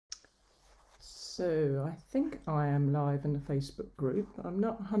So I think I am live in the Facebook group. I'm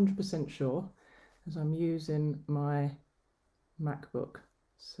not 100% sure as I'm using my MacBook.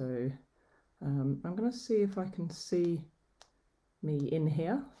 So I'm going to see if I can see me in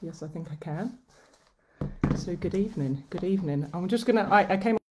here. Yes, I think I can. So good evening. Good evening. I'm just going to, I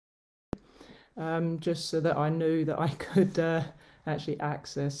came just so that I knew that I could actually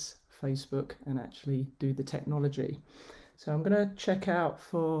access Facebook and actually do the technology. So I'm going to check out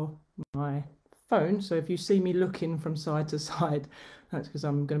for my phone. So if you see me looking from side to side, that's because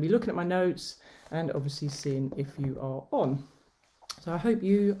I'm going to be looking at my notes and obviously seeing if you are on. So I hope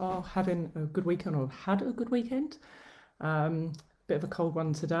you are having a good weekend or had a good weekend. Bit of a cold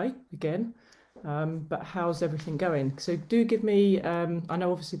one today again, but how's everything going? So do give me, I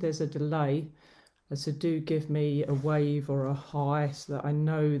know obviously there's a delay, so do give me a wave or a hi so that I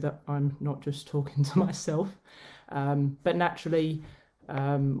know that I'm not just talking to myself. But naturally,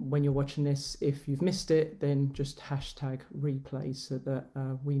 when you're watching this, if you've missed it, then just hashtag replay so that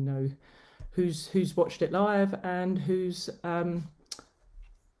we know who's watched it live and who's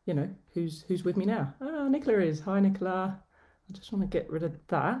who's with me now. Oh, Nicola is. Hi, Nicola. I just want to get rid of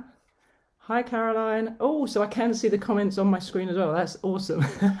that. Hi, Caroline. Oh, so I can see the comments on my screen as well. That's awesome.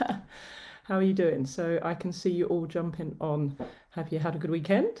 How are you doing? So I can see you all jumping on. Have you had a good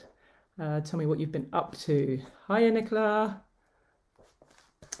weekend? Tell me what you've been up to. Hiya, Nicola.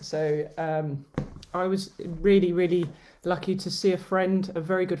 So I was really lucky to see a friend, a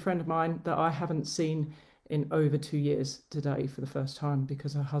very good friend of mine that I haven't seen in over 2 years today for the first time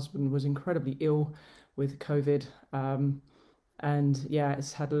because her husband was incredibly ill with COVID. And yeah,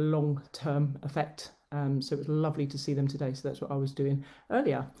 it's had a long-term effect. So it was lovely to see them today. So that's what I was doing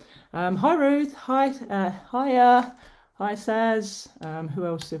earlier. Hi, Ruth. Hi, hiya. Hi, Saz. Who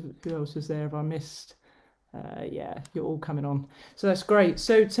else is there? Have I missed? Yeah, you're all coming on. So that's great.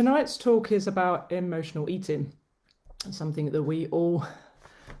 So tonight's talk is about emotional eating, something that we all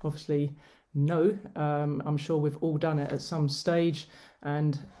obviously know. I'm sure we've all done it at some stage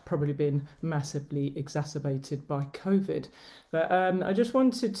and probably been massively exacerbated by COVID. But I just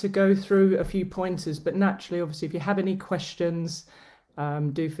wanted to go through a few pointers, but naturally, obviously, if you have any questions,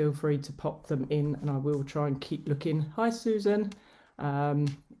 do feel free to pop them in and I will try and keep looking. Hi, Susan.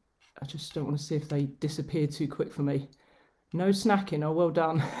 I just don't want to see if they disappear too quick for me. No snacking. Oh, well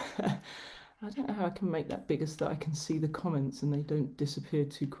done. I don't know how I can make that bigger so that I can see the comments and they don't disappear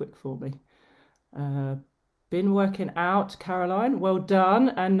too quick for me. Been working out, Caroline. Well done.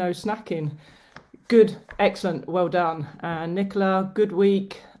 And no snacking. Good. Excellent. Well done. And Nicola, good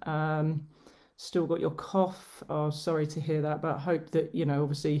week. Still got your cough. Oh, sorry to hear that, but I hope that,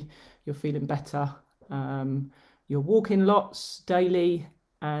 obviously you're feeling better. You're walking lots daily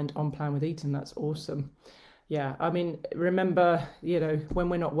and on plan with eating. That's awesome. Yeah, I mean, remember, when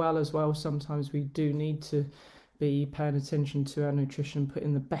we're not well as well, sometimes we do need to be paying attention to our nutrition,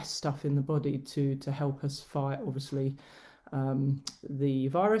 putting the best stuff in the body to help us fight, obviously, the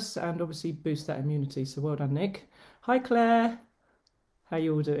virus and obviously boost that immunity. So well done, Nick. Hi, Claire. How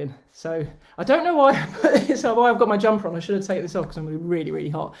you all doing? So I don't know why I put this up, why I've got my jumper on. I should have taken this off because I'm going to be really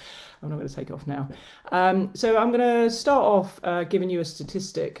hot. I'm not going to take it off now. So I'm going to start off giving you a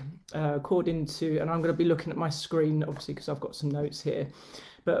statistic according to, and I'm going to be looking at my screen, obviously, because I've got some notes here.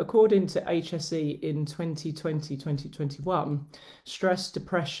 But according to HSE in 2020-2021, stress,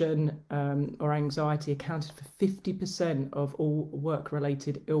 depression or anxiety accounted for 50% of all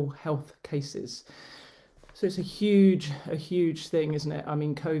work-related ill health cases. So it's a huge thing, isn't it? I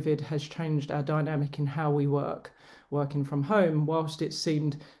mean, COVID has changed our dynamic in how we work, working from home, whilst it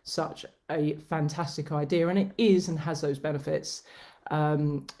seemed such a fantastic idea, and it is and has those benefits.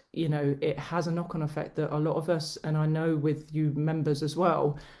 It has a knock-on effect that a lot of us, and I know with you members as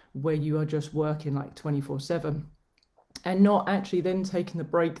well, where you are just working like 24/7 and not actually then taking the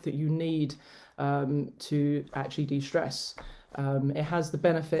break that you need to actually de-stress. It has the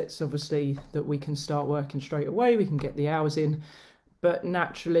benefits, obviously, that we can start working straight away, we can get the hours in, but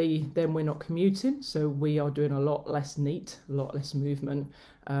naturally then we're not commuting, so we are doing a lot less NEAT, a lot less movement,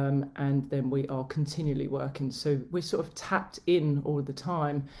 and then we are continually working. So we're sort of tapped in all the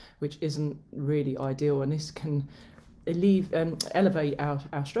time, which isn't really ideal, and this can elevate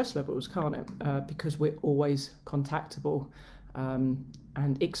our stress levels, can't it? Because we're always contactable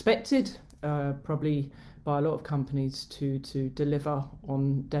and expected, probably by a lot of companies to deliver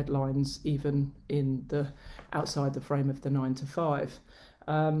on deadlines, even in the outside the frame of the 9 to 5.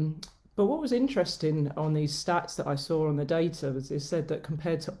 But what was interesting on these stats that I saw on the data was it said that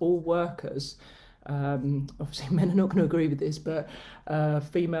compared to all workers, Obviously men are not going to agree with this, but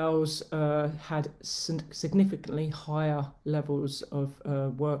females had significantly higher levels of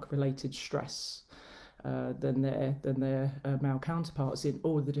work-related stress than their male counterparts in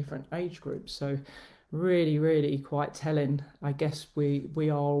all the different age groups. So really quite telling. I guess we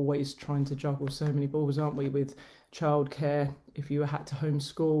are always trying to juggle so many balls, aren't we, with childcare, if you had to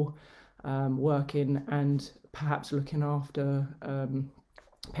homeschool, working, and perhaps looking after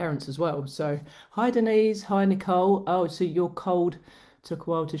parents as well. So hi Denise, hi Nicole. Oh, so your cold took a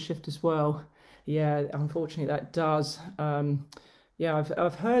while to shift as well. Yeah, unfortunately that does. Yeah,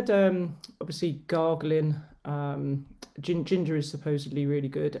 I've heard obviously gargling. Ginger is supposedly really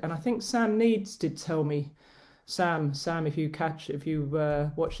good, and I think Sam Needs did tell me. Sam, if you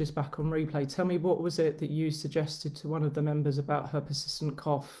watch this back on replay, tell me what was it that you suggested to one of the members about her persistent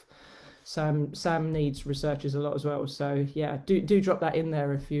cough. Sam Needs researches a lot as well, so yeah, do drop that in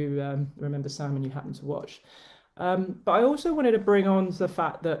there if you remember Sam and you happen to watch. But I also wanted to bring on the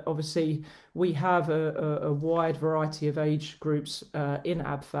fact that obviously we have a wide variety of age groups in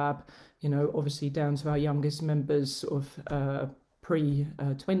AbFab, you know, obviously down to our youngest members of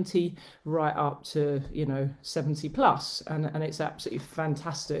pre-20 right up to, you know, 70 plus, and it's absolutely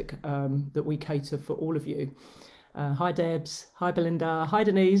fantastic that we cater for all of you. Hi Debs, hi Belinda, hi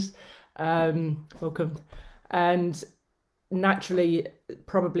Denise, welcome. And naturally,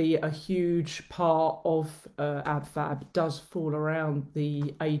 probably a huge part of AbFab does fall around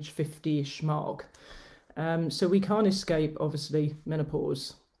the age 50-ish mark. So we can't escape, obviously,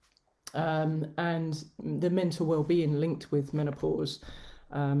 menopause and the mental well-being linked with menopause,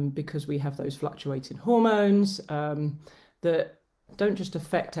 because we have those fluctuating hormones that don't just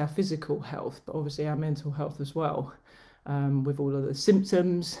affect our physical health, but obviously our mental health as well, with all of the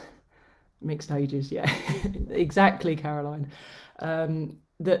symptoms. Mixed ages, yeah, exactly, Caroline.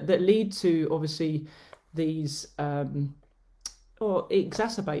 That lead to obviously these or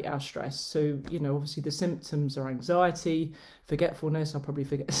exacerbate our stress. So, you know, obviously the symptoms are anxiety, forgetfulness. I'll probably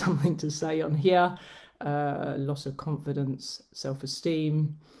forget something to say on here. Loss of confidence,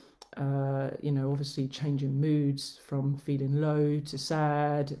 self-esteem. You know, obviously changing moods from feeling low to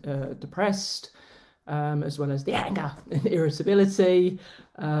sad, depressed. As well as the anger and irritability,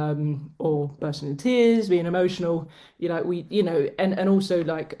 or bursting in tears, being emotional, you know, and also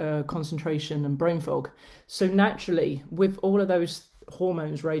like concentration and brain fog. So naturally, with all of those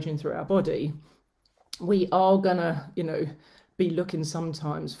hormones raging through our body, we are gonna, you know, be looking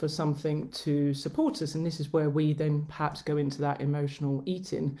sometimes for something to support us, and this is where we then perhaps go into that emotional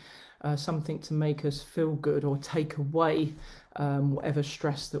eating, something to make us feel good or take away whatever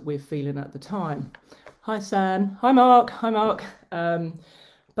stress that we're feeling at the time. Hi Sam, hi Mark.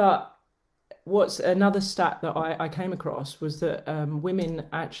 But what's another stat that I came across was that women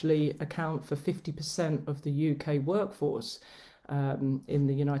actually account for 50% of the UK workforce in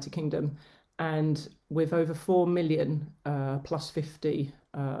the United Kingdom, and with over 4 million plus 50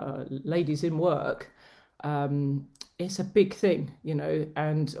 ladies in work, it's a big thing, you know.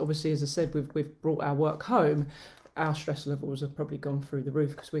 And obviously, as I said, we've brought our work home. Our stress levels have probably gone through the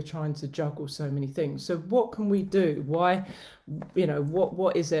roof because we're trying to juggle so many things. So what can we do? Why, you know,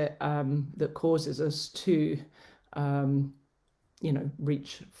 what is it that causes us to, you know,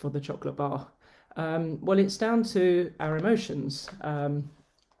 reach for the chocolate bar? Well, it's down to our emotions.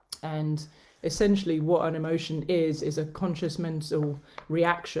 And essentially what an emotion is a conscious mental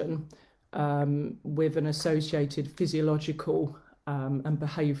reaction with an associated physiological and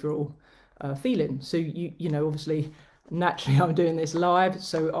behavioural feeling. So you know, obviously naturally I'm doing this live,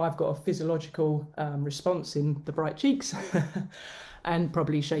 so I've got a physiological response in the bright cheeks and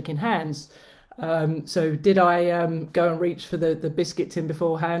probably shaking hands. So did I go and reach for the biscuit tin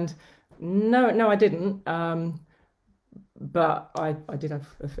beforehand? No, I didn't. But I did have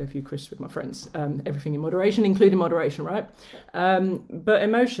a few crisps with my friends. Everything in moderation, including moderation, right? But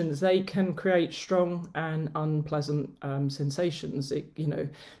emotions, they can create strong and unpleasant sensations. You know,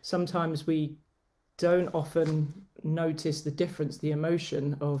 sometimes we don't often notice the difference, the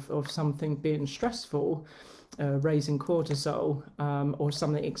emotion of something being stressful, raising cortisol, or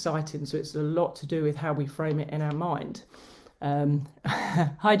something exciting. So it's a lot to do with how we frame it in our mind.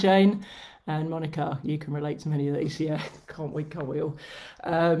 Hi, Jane. And Monica, you can relate to many of these, yeah, can't we all?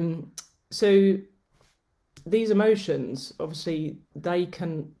 So these emotions, obviously, they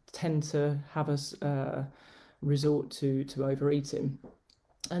can tend to have us resort to overeating.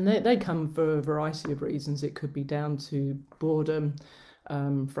 And they come for a variety of reasons. It could be down to boredom,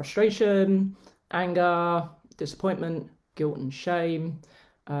 frustration, anger, disappointment, guilt and shame,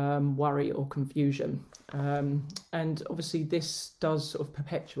 worry or confusion. And obviously this does sort of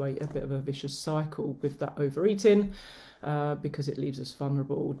perpetuate a bit of a vicious cycle with that overeating, because it leaves us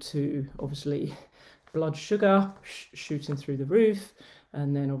vulnerable to obviously blood sugar shooting through the roof,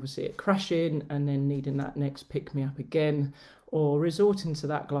 and then obviously it crashing, and then needing that next pick me up again, or resorting to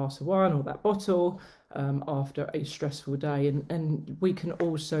that glass of wine or that bottle after a stressful day. And we can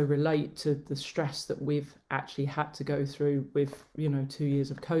also relate to the stress that we've actually had to go through with 2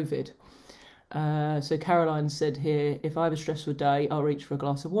 years of COVID. So Caroline said here, if I have a stressful day, I'll reach for a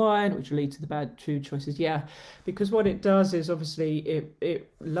glass of wine, which will lead to the bad food choices. Yeah, because what it does is obviously it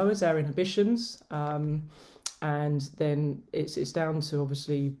lowers our inhibitions, and then it's down to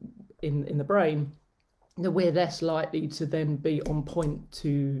obviously in the brain that we're less likely to then be on point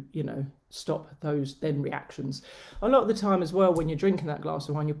to stop those then reactions. A lot of the time as well, when you're drinking that glass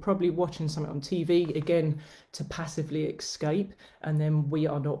of wine, you're probably watching something on TV, again, to passively escape, and then we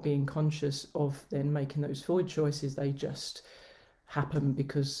are not being conscious of then making those food choices. They just happen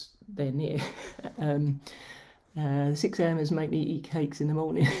because they're near. 6 a.m.ers make me eat cakes in the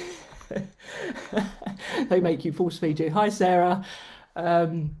morning. They make you force feed you. Hi Sarah.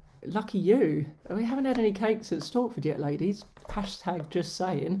 Lucky you. We haven't had any cakes at Stortford yet, ladies. Hashtag just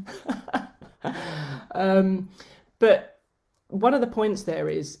saying. But one of the points there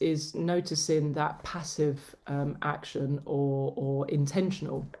is noticing that passive action or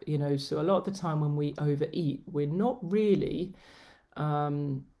intentional. So a lot of the time when we overeat, we're not really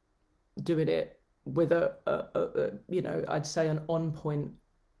doing it with I'd say an on point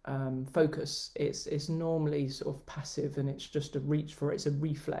focus. It's normally sort of passive, and it's just a reach for it. It's a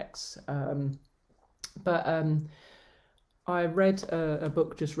reflex. But I read a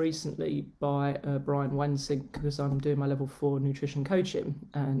book just recently by Brian Wansink, because I'm doing my level 4 nutrition coaching,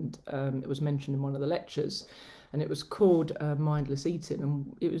 and it was mentioned in one of the lectures, and it was called Mindless Eating,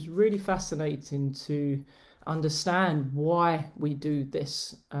 and it was really fascinating to understand why we do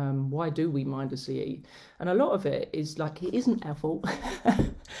this. Why do we mindlessly eat? And a lot of it is like, it isn't our fault.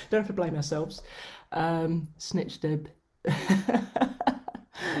 Don't have to blame ourselves. Snitch Deb.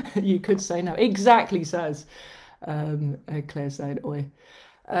 You could say no. Exactly, says Claire saying oi.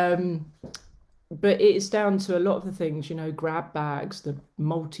 But it's down to a lot of the things, grab bags, the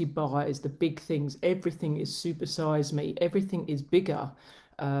multi-buys, the big things. Everything is supersize me. Everything is bigger.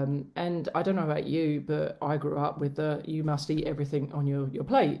 And I don't know about you, but I grew up with you must eat everything on your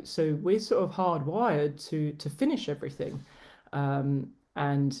plate. So we're sort of hardwired to finish everything.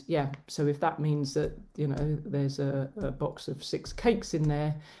 And yeah, so if that means that, there's a box of 6 cakes in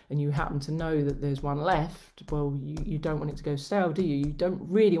there, and you happen to know that there's one left, well, you don't want it to go stale, do you? You don't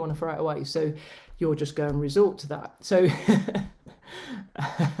really want to throw it away. So you're just going to resort to that. So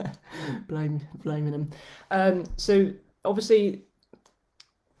blaming them. So obviously,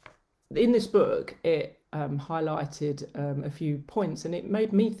 in this book, it highlighted a few points, and it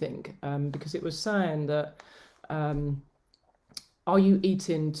made me think, because it was saying that are you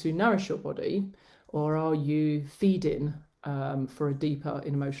eating to nourish your body, or are you feeding for a deeper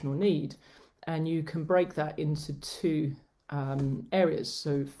emotional need? And you can break that into 2 areas,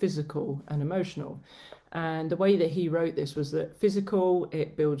 so physical and emotional. And the way that he wrote this was that physical,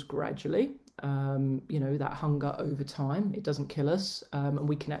 it builds gradually. That hunger over time, it doesn't kill us, and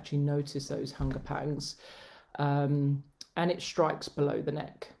we can actually notice those hunger pangs, and it strikes below the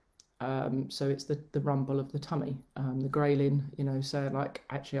neck. So it's the rumble of the tummy, the grayling, saying like,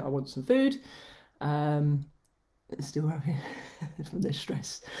 actually, I want some food. Still worrying from the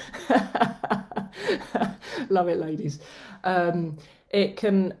stress. Love it, ladies. It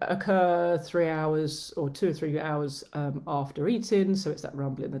can occur 3 hours or 2 or 3 hours after eating. So it's that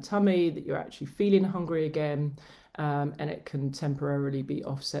rumble in the tummy that you're actually feeling hungry again. And it can temporarily be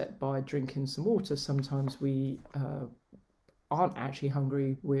offset by drinking some water. Sometimes we aren't actually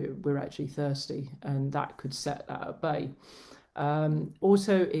hungry, we're actually thirsty, and that could set that at bay.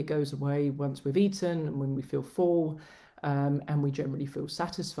 Also, it goes away once we've eaten and when we feel full, and we generally feel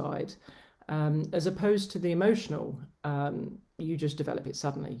satisfied. As opposed to the emotional, you just develop it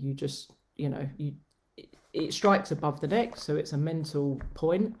suddenly. You just, it strikes above the neck, so it's a mental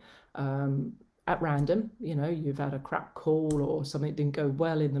point at random. You've had a crap call or something didn't go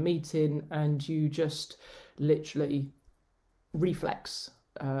well in the meeting, and you just literally reflex,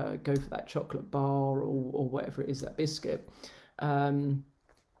 go for that chocolate bar or whatever it is, that biscuit.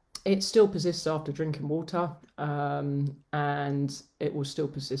 It still persists after drinking water, and it will still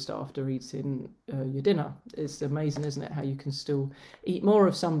persist after eating your dinner. It's amazing, isn't it, how you can still eat more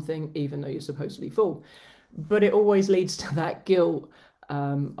of something even though you're supposedly full. But it always leads to that guilt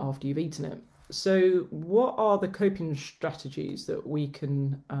after you've eaten it. So, what are the coping strategies that we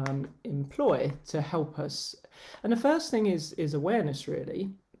can employ to help us? And the first thing is awareness,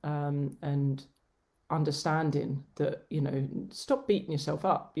 really, and understanding that, stop beating yourself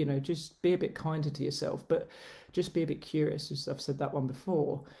up. Just be a bit kinder to yourself, but just be a bit curious. As I've said that one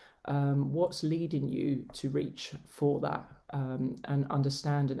before. What's leading you to reach for that, and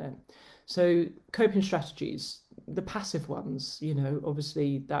understanding it. So, coping strategies, the passive ones,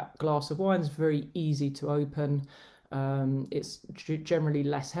 obviously that glass of wine is very easy to open. It's generally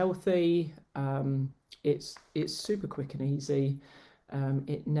less healthy. It's super quick and easy.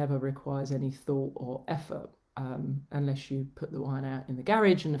 It never requires any thought or effort, unless you put the wine out in the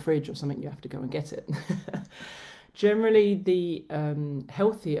garage, in the fridge, or something. You have to go and get it. Generally, the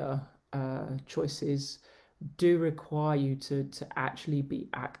healthier choices do require you to actually be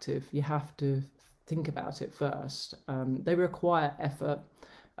active. You have to think about it first. They require effort,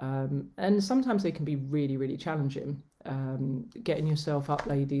 and sometimes they can be really, really challenging. Getting yourself up,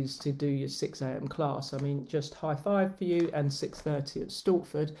 ladies, to do your 6 a.m. class. I mean, just high five for you, and 6:30 at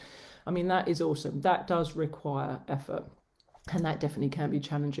Stortford. I mean, that is awesome. That does require effort, and that definitely can be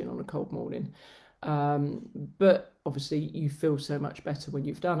challenging on a cold morning. But obviously, you feel so much better when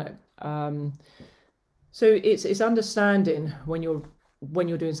you've done it. So it's understanding when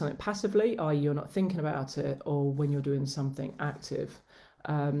you're doing something passively, i.e. you're not thinking about it, or when you're doing something active.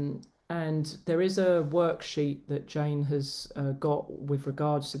 And there is a worksheet that Jane has got with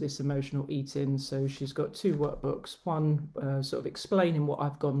regards to this emotional eating. So she's got 2 workbooks, one sort of explaining what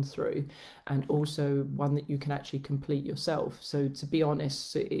I've gone through, and also one that you can actually complete yourself. So to be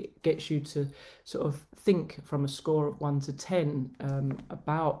honest, it gets you to sort of think from a score of 1 to 10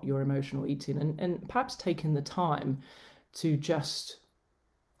 about your emotional eating, and perhaps taking the time to just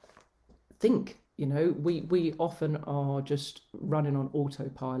think. We often are just running on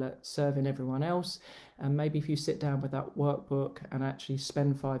autopilot, serving everyone else. And maybe if you sit down with that workbook and actually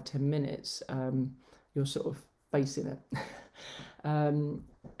spend 5-10 minutes, you're sort of facing it.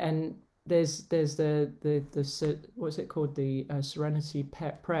 And there's the what's it called, the serenity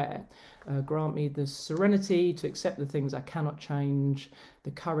prayer. Grant me the serenity to accept the things I cannot change, the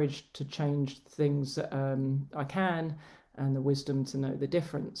courage to change things that I can, and the wisdom to know the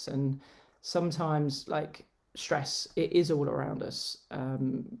difference. And sometimes, like stress, it is all around us.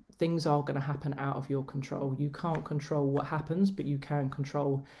 Things are going to happen out of your control. You can't control what happens, but you can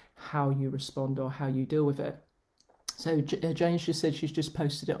control how you respond or how you deal with it. So Jane's just said she's just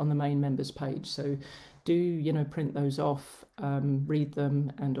posted it on the main members page. So do print those off, read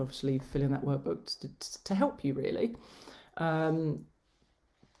them, and obviously fill in that workbook to help you, really.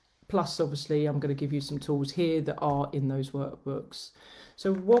 Plus, obviously, I'm going to give you some tools here that are in those workbooks.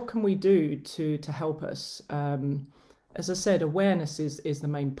 So what can we do to help us? As I said, awareness is the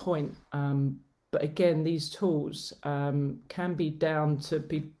main point. But again, these tools can be down to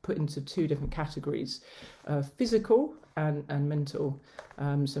be put into 2 different categories, physical and mental. So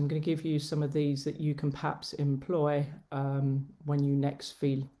I'm going to give you some of these that you can perhaps employ when you next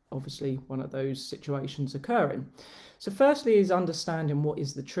feel, obviously, one of those situations occurring. So firstly is understanding what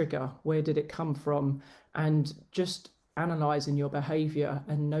is the trigger, where did it come from, and just analysing your behaviour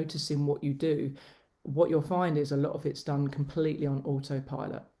and noticing what you do. What you'll find is a lot of it's done completely on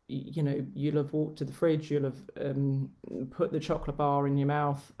autopilot. You'll have walked to the fridge, you'll have put the chocolate bar in your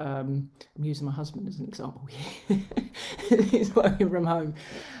mouth. I'm using my husband as an example here. He's working from home,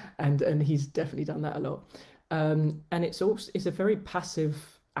 and he's definitely done that a lot. And it's a very passive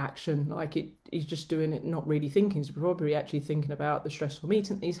action. Like he's just doing it, not really thinking. He's probably actually thinking about the stressful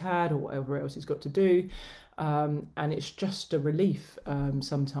meeting that he's had or whatever else he's got to do. And it's just a relief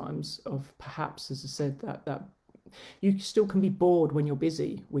sometimes of, perhaps, as I said, that you still can be bored when you're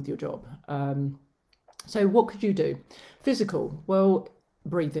busy with your job. So what could you do? Physical, well,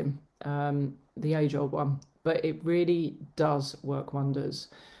 breathing, the age-old one, but it really does work wonders.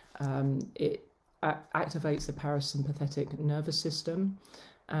 It activates the parasympathetic nervous system,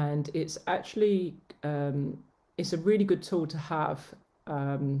 and it's actually it's a really good tool to have.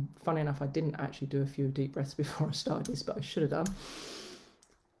 Funny enough, I didn't actually do a few deep breaths before I started this, but I should have done.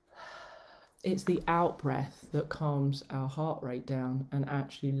 It's the out breath that calms our heart rate down and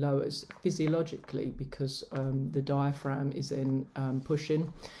actually lowers physiologically, because the diaphragm is in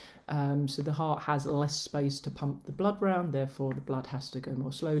pushing. So the heart has less space to pump the blood round, therefore the blood has to go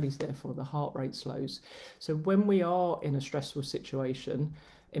more slowly, therefore the heart rate slows. So when we are in a stressful situation,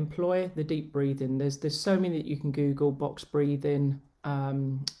 employ the deep breathing. There's so many that you can Google: box breathing,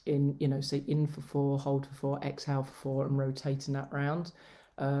 say in for 4, hold for 4, exhale for 4, and rotating that round.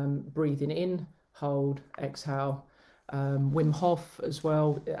 Breathing in, hold, exhale. Wim Hof as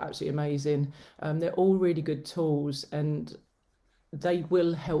well, absolutely amazing. They're all really good tools, and they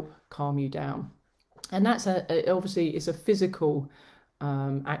will help calm you down. And that's obviously it's a physical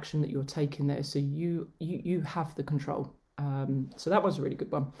action that you're taking there, so you have the control. So that was a really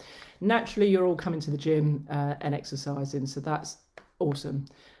good one. Naturally, you're all coming to the gym and exercising, so that's awesome.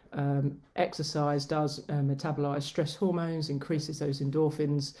 Exercise does metabolize stress hormones, increases those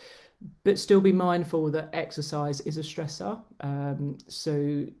endorphins, but still be mindful that exercise is a stressor.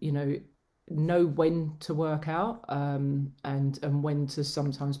 So, know when to work out, and when to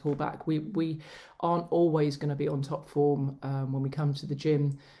sometimes pull back. We aren't always going to be on top form when we come to the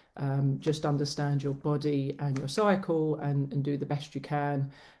gym. Just understand your body and your cycle, and do the best you can.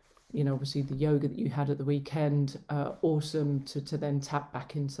 Obviously the yoga that you had at the weekend, awesome to then tap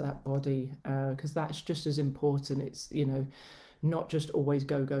back into that body, because that's just as important. It's, not just always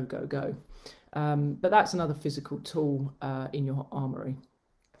go, go, go, go. But that's another physical tool in your armory.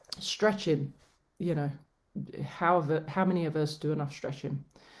 Stretching, how many of us do enough stretching?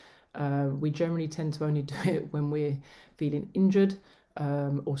 We generally tend to only do it when we're feeling injured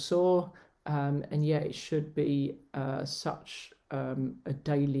or sore, and yet it should be such a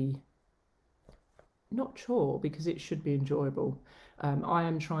daily, not chore, because it should be enjoyable. I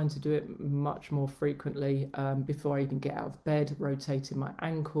am trying to do it much more frequently before I even get out of bed, rotating my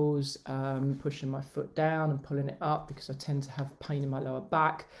ankles, pushing my foot down and pulling it up, because I tend to have pain in my lower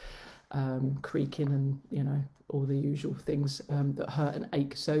back, creaking, and all the usual things that hurt and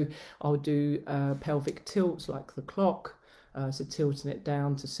ache. So I'll do pelvic tilts like the clock. So tilting it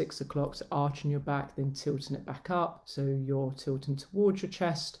down to 6 o'clock, so arching your back, then tilting it back up, so you're tilting towards your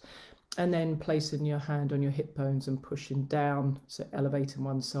chest, and then placing your hand on your hip bones and pushing down, so elevating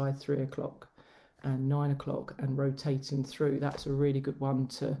one side, 3 o'clock and 9 o'clock, and rotating through. That's a really good one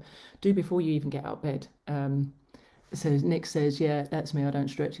to do before you even get out of bed. So Nick says, yeah, that's me, I don't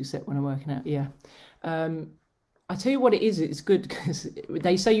stretch except when I'm working out. Yeah. I tell you what it is, it's good, because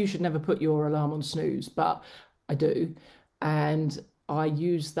they say you should never put your alarm on snooze, but I do. And I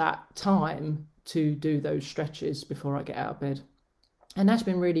use that time to do those stretches before I get out of bed. And that's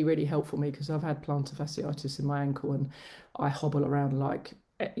been really, really helpful me, because I've had plantar fasciitis in my ankle, and I hobble around like,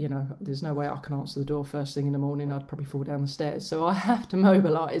 there's no way I can answer the door first thing in the morning. I'd probably fall down the stairs. So I have to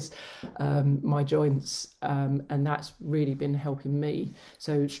mobilize my joints, and that's really been helping me.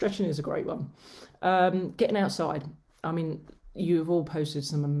 So stretching is a great one. Getting outside. I mean, you've all posted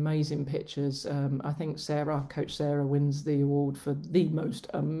some amazing pictures. I think Coach Sarah wins the award for the most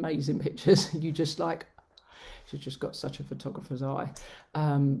amazing pictures. She's just got such a photographer's eye.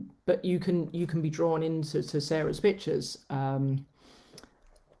 But you can be drawn into Sarah's pictures,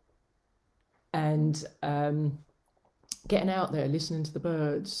 and getting out there, listening to the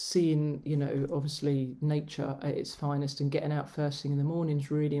birds, seeing, obviously nature at its finest, and getting out first thing in the morning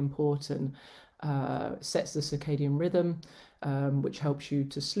is really important. Sets the circadian rhythm, which helps you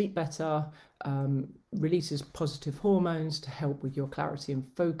to sleep better, releases positive hormones to help with your clarity and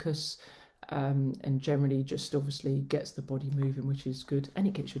focus, and generally just obviously gets the body moving, which is good, and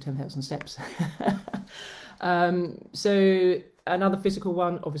it gets you 10,000 steps. So another physical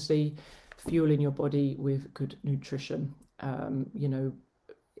one, obviously fueling your body with good nutrition.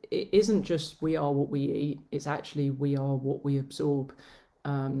 It isn't just we are what we eat, it's actually we are what we absorb.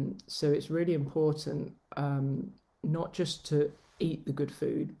 So it's really important, not just to eat the good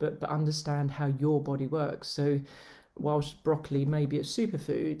food, but understand how your body works. So whilst broccoli may be a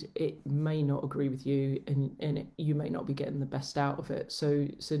superfood, it may not agree with you, and you may not be getting the best out of it. So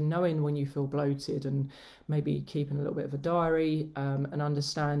knowing when you feel bloated, and maybe keeping a little bit of a diary, and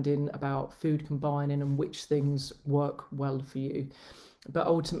understanding about food combining and which things work well for you. But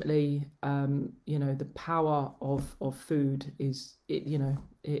ultimately, the power of food is, it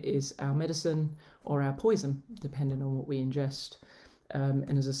is our medicine or our poison, depending on what we ingest.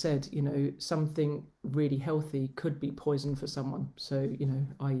 And as I said, something really healthy could be poison for someone. So,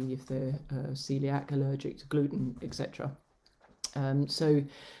 i.e. if they're celiac, allergic to gluten, etc. So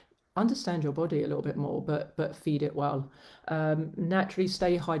understand your body a little bit more, but feed it well. Naturally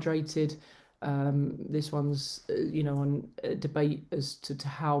stay hydrated. This one's, on debate as to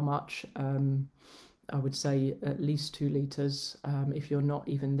how much. I would say at least 2 litres. If you're not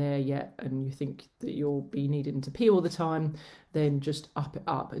even there yet and you think that you'll be needing to pee all the time, then just up it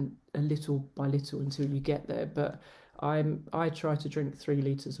up, and a little by little until you get there. But I try to drink 3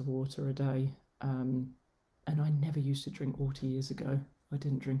 litres of water a day, and I never used to drink water years ago. I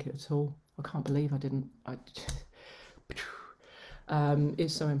didn't drink it at all. I can't believe I didn't.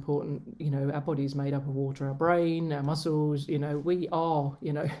 It's so important. Our body's made up of water, our brain, our muscles. We are,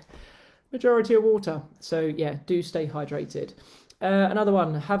 Majority of water. So yeah, do stay hydrated. Another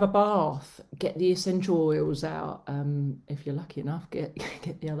one, have a bath, get the essential oils out. If you're lucky enough, get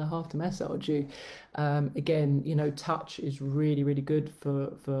get the other half to massage you. Again, you know, touch is really, really good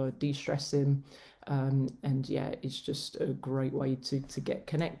for de-stressing. And yeah, it's just a great way to get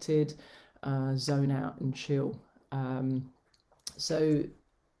connected, zone out and chill. So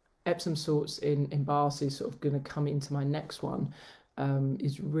Epsom salts in baths is sort of going to come into my next one.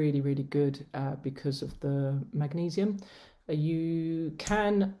 Is really, really good because of the magnesium. You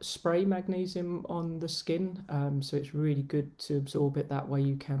can spray magnesium on the skin, so it's really good to absorb it that way.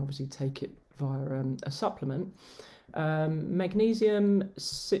 You can obviously take it via a supplement. Magnesium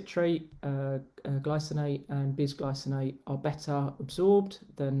citrate, glycinate, and bisglycinate are better absorbed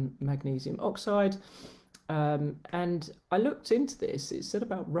than magnesium oxide. And I looked into this. It said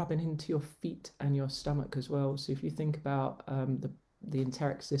about rubbing into your feet and your stomach as well. So if you think about the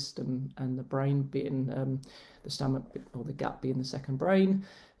enteric system and the brain being the stomach or the gut being the second brain,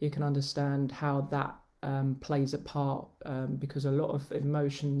 you can understand how that plays a part, because a lot of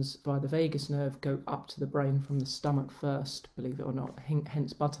emotions via the vagus nerve go up to the brain from the stomach first, believe it or not,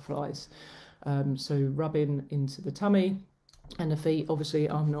 hence butterflies. So rubbing into the tummy and the feet. Obviously,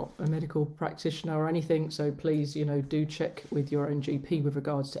 I'm not a medical practitioner or anything, so please, you know, do check with your own GP with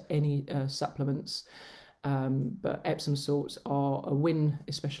regards to any supplements. But Epsom salts are a win,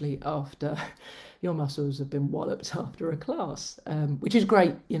 especially after your muscles have been walloped after a class, which is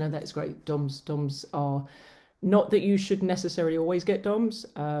great. You know, that's great. DOMs are not that you should necessarily always get DOMs,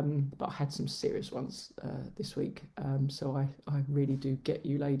 but I had some serious ones this week. So I really do get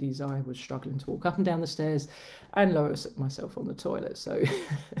you ladies. I was struggling to walk up and down the stairs and lower myself on the toilet. So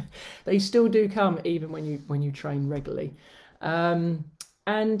they still do come even when you train regularly. And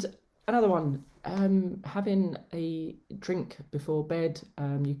another one, having a drink before bed.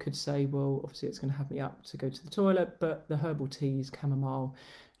 You could say, well, obviously it's going to have me up to go to the toilet, but the herbal teas, chamomile,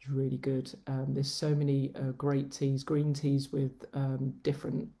 is really good. There's so many great teas, green teas with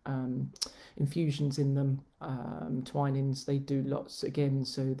different infusions in them, twinings. They do lots again,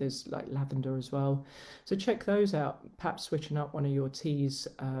 so there's like lavender as well. So check those out. Perhaps switching up one of your teas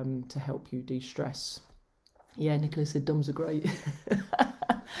to help you de-stress. Yeah, Nicholas said DOMs are great.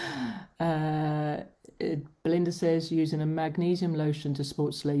 Belinda says using a magnesium lotion to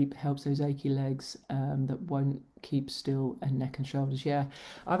support sleep helps those achy legs that won't keep still, and neck and shoulders. Yeah,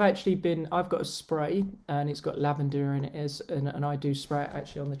 I've got a spray and it's got lavender in it, and I do spray it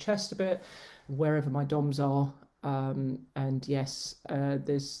actually on the chest a bit, wherever my DOMs are. And yes,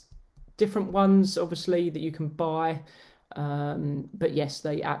 there's different ones obviously that you can buy. But yes,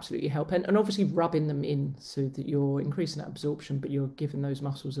 they absolutely help, and obviously rubbing them in so that you're increasing that absorption, but you're giving those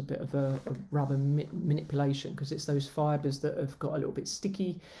muscles a bit of a rub and manipulation, because it's those fibers that have got a little bit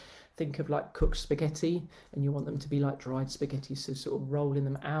sticky. Think of like cooked spaghetti, and you want them to be like dried spaghetti, so sort of rolling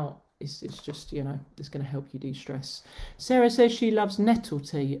them out it's just, you know, it's going to help you de-stress. Sarah says she loves nettle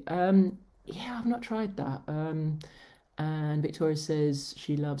tea. Yeah, I've not tried that. And Victoria says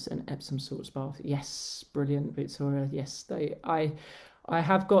she loves an Epsom salts bath. Yes, brilliant, Victoria. Yes, I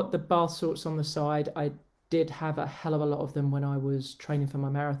have got the bath salts on the side. I did have a hell of a lot of them when I was training for my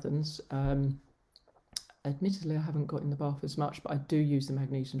marathons. Admittedly, I haven't got in the bath as much, but I do use the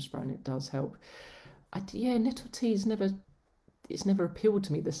magnesium spray and it does help. Yeah, nettle tea it's never appealed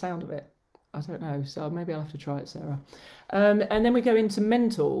to me, the sound of it. I don't know, so maybe I'll have to try it, Sarah. And then we go into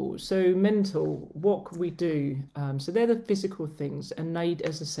mental. So mental, what can we do? So they're the physical things, and they,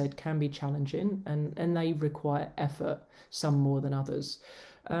 as I said, can be challenging, and they require effort, some more than others.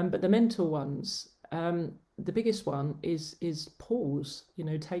 But the mental ones, the biggest one is pause. You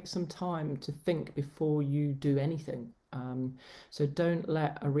know, take some time to think before you do anything. So don't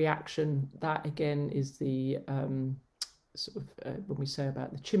let a reaction, that again is the sort of when we say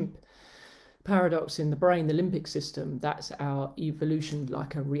about the chimp paradox in the brain, the limbic system, that's our evolution,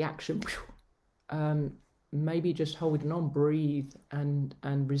 like a reaction. Maybe just holding on, breathe, and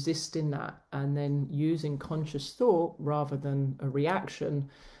resisting that, and then using conscious thought rather than a reaction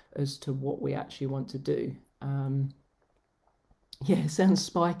as to what we actually want to do. Yeah, it sounds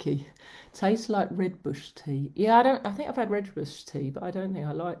spiky. Tastes like red bush tea. Yeah, I think I've had red bush tea, but I don't think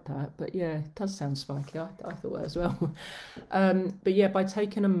I like that. But yeah, it does sound spiky. I thought that as well. But yeah, by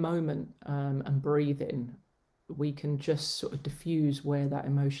taking a moment and breathing, we can just sort of diffuse where that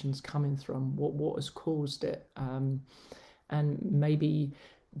emotion's coming from, what has caused it, and maybe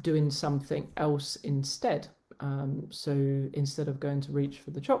doing something else instead. So instead of going to reach for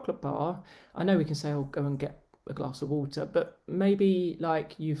the chocolate bar, I know we can say, oh, go and get a glass of water, but maybe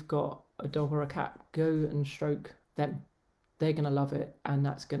like you've got a dog or a cat, go and stroke them. they're going to love it, and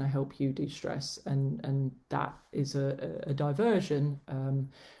that's going to help you de-stress, and that is a diversion,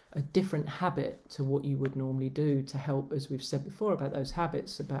 a different habit to what you would normally do to help, as we've said before, about those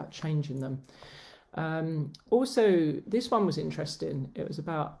habits, about changing them. Also, this one was interesting. It was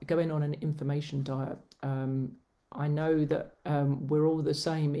about going on an information diet. I know that we're all the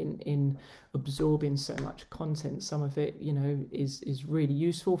same in absorbing so much content. Some of it, is really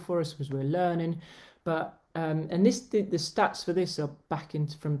useful for us because we're learning. But and the stats for this are back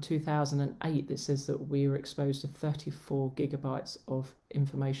from 2008. That says that we were exposed to 34 gigabytes of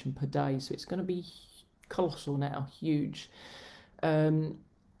information per day. So it's going to be colossal now, huge.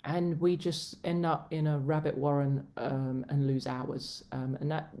 And we just end up in a rabbit warren and lose hours.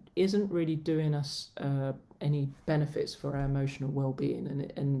 And that isn't really doing us any benefits for our emotional well-being.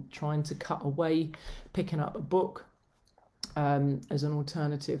 And trying to cut away, picking up a book as an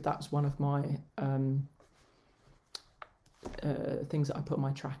alternative, that's one of my things that I put on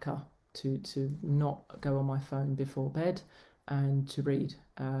my tracker, to not go on my phone before bed and to read.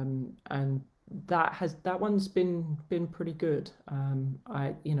 And that one's been pretty good.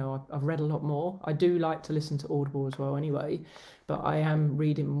 I've read a lot more. I do like to listen to Audible as well anyway, but I am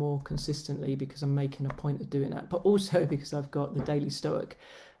reading more consistently because I'm making a point of doing that, but also because I've got The Daily Stoic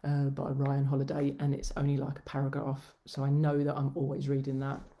by Ryan Holiday, and it's only like a paragraph, so I know that I'm always reading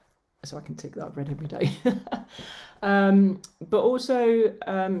that, so I can tick that I've read every day. But also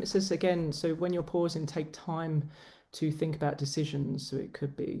it says again, so when you're pausing, take time to think about decisions. So it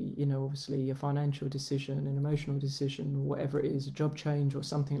could be, obviously a financial decision, an emotional decision, whatever it is, a job change or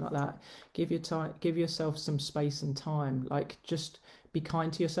something like that. Give yourself some space and time. Like, just be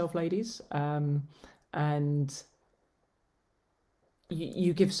kind to yourself, ladies. And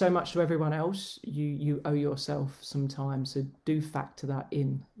you give so much to everyone else, you owe yourself some time. So do factor that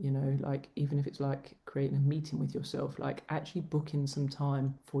in, like, even if it's like creating a meeting with yourself, like actually booking some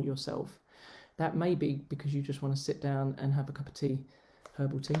time for yourself. That may be because you just want to sit down and have a cup of tea,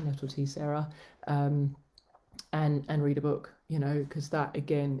 herbal tea, nettle tea, Sarah, and read a book, because that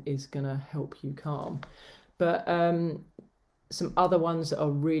again is going to help you calm. But some other ones that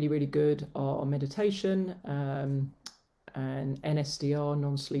are really, really good are meditation and NSDR,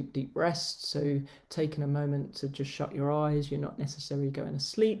 non-sleep deep rest. So taking a moment to just shut your eyes. You're not necessarily going to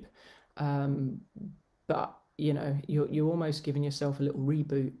sleep, but you're almost giving yourself a little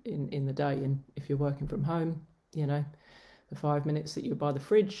reboot in the day. And if you're working from home, the 5 minutes that you're by the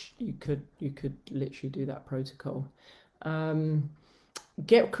fridge, you could literally do that protocol.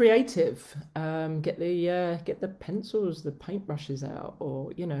 Get creative. Get the pencils, the paintbrushes out,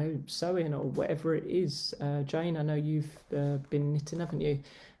 or sewing or whatever it is. Jane, I know you've been knitting, haven't you?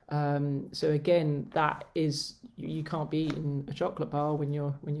 So again, that is, you can't be eating a chocolate bar when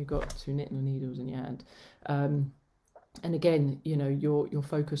you've got 2 knitting needles in your hand. And again, you're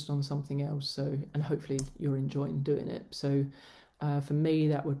focused on something else. So, and hopefully you're enjoying doing it. So for me,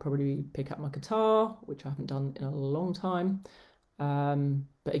 that would probably pick up my guitar, which I haven't done in a long time.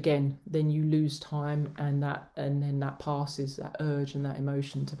 But again, then you lose time, and then that passes, that urge and that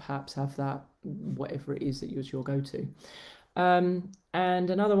emotion to perhaps have that, whatever it is that was your go-to. And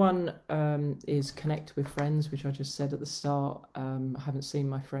another one is connect with friends, which I just said at the start. I haven't seen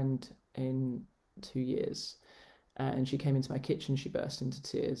my friend in 2 years, and she came into my kitchen, she burst into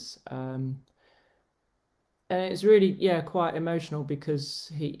tears. And it's really, quite emotional,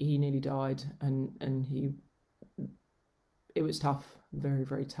 because he nearly died, and it was tough, very,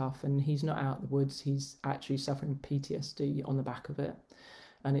 very tough. And he's not out of the woods, he's actually suffering PTSD on the back of it,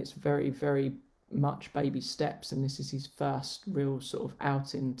 and it's very, very much baby steps, and this is his first real sort of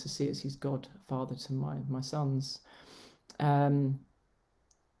outing to see as his godfather to my sons.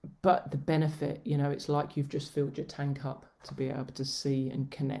 But the benefit, it's like you've just filled your tank up to be able to see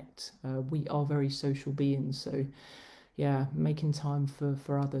and connect. We are very social beings, so making time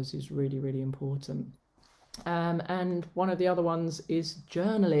for others is really, really important. And one of the other ones is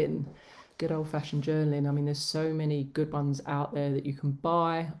journaling. Good old-fashioned journaling. I mean, there's so many good ones out there that you can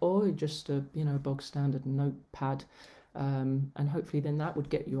buy, or just a bog standard notepad, and hopefully then that would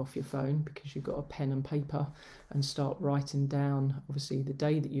get you off your phone, because you've got a pen and paper, and start writing down, obviously, the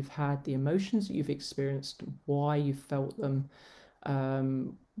day that you've had, the emotions that you've experienced, why you felt them,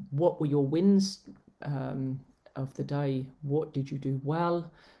 what were your wins of the day, what did you do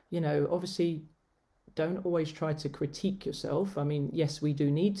well. Obviously, don't always try to critique yourself. I mean, yes, we do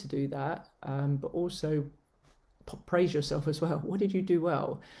need to do that, but also praise yourself as well. What did you do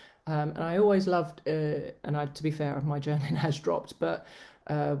well? And I always loved, to be fair, my journaling has dropped, but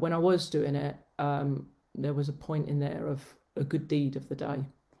when I was doing it, there was a point in there of a good deed of the day.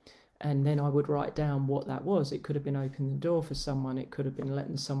 and then I would write down what that was. It could have been opening the door for someone, it could have been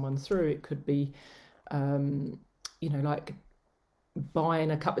letting someone through, it could be like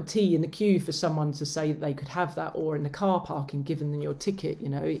buying a cup of tea in the queue for someone to say that they could have that, or in the car park and giving them your ticket.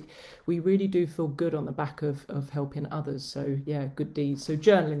 We really do feel good on the back of helping others. So yeah, good deeds. So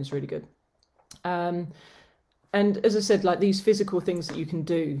journaling is really good. And as I said, like these physical things that you can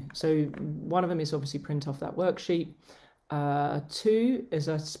do. So one of them is obviously print off that worksheet. Two, as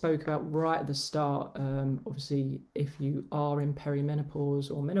I spoke about right at the start, obviously if you are in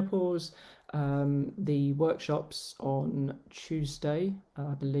perimenopause or menopause, the workshops on Tuesday,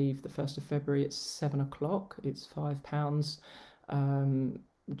 I believe the 1st of February at 7 o'clock, it's £5.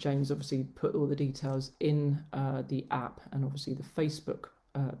 James obviously put all the details in the app, and obviously the Facebook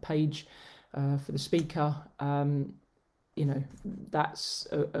page for the speaker. That's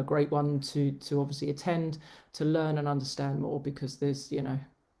a great one to obviously attend, to learn and understand more, because there's,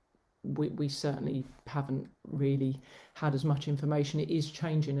 we certainly haven't really had as much information. It is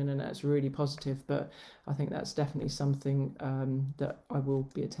changing, and that's really positive, but I think that's definitely something that I will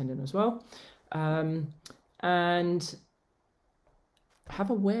be attending as well. And have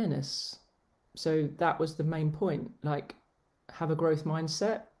awareness. So that was the main point, like have a growth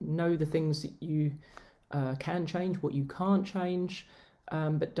mindset, know the things that you can change, what you can't change,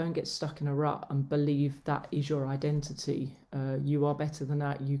 but don't get stuck in a rut and believe that is your identity. You are better than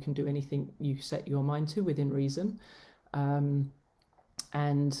that. You can do anything you set your mind to within reason.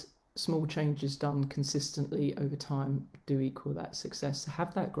 And small changes done consistently over time do equal that success. So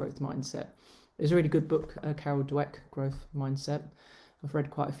have that growth mindset. There's a really good book, Carol Dweck, Growth Mindset. I've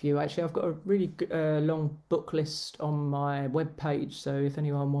read quite a few. Actually, I've got a really long book list on my webpage. So if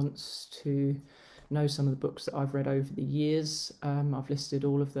anyone wants to know some of the books that I've read over the years, I've listed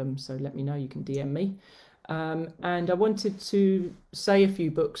all of them. So let me know. You can DM me. And I wanted to say a few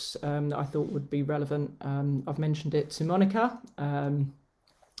books that I thought would be relevant. I've mentioned it to Monica,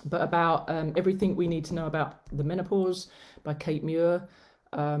 but about Everything We Need to Know About the Menopause by Kate Muir.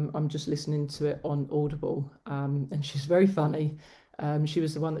 I'm just listening to it on Audible, and she's very funny. She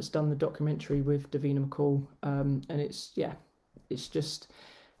was the one that's done the documentary with Davina McCall, and it's just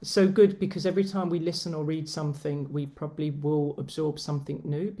so good, because every time we listen or read something, we probably will absorb something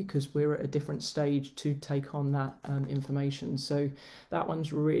new, because we're at a different stage to take on that information. So that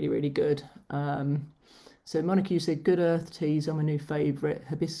one's really, really good. So Monica, you said Good Earth teas are my new favourite,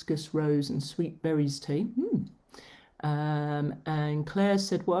 hibiscus, rose and sweet berries tea. And Claire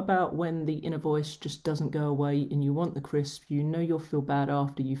said, what about when the inner voice just doesn't go away and you want the crisp? You'll feel bad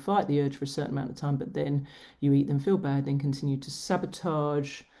after. You fight the urge for a certain amount of time, but then you eat them, feel bad, then continue to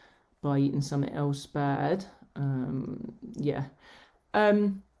sabotage by eating something else bad.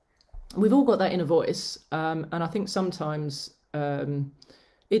 We've all got that inner voice, and I think sometimes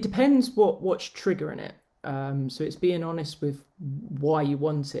it depends what's triggering it. So it's being honest with why you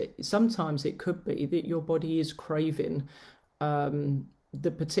want it. Sometimes it could be that your body is craving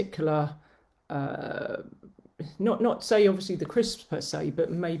the particular, not say obviously the crisps per se,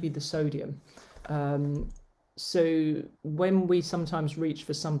 but maybe the sodium. So when we sometimes reach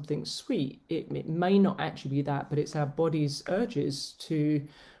for something sweet, it may not actually be that, but it's our body's urges to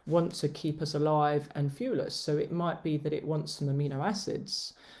want to keep us alive and fuel us. So it might be that it wants some amino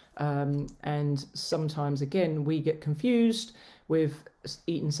acids. And sometimes, again, we get confused with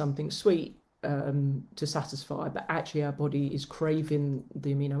eating something sweet to satisfy, but actually our body is craving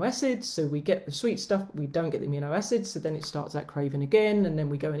the amino acids. So we get the sweet stuff, we don't get the amino acids, so then it starts that craving again, and then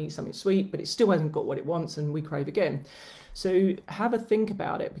we go and eat something sweet, but it still hasn't got what it wants, and we crave again. So have a think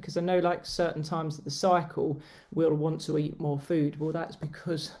about it, because I know like certain times of the cycle we'll want to eat more food. Well, that's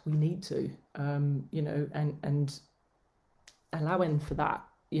because we need to, and allowing for that,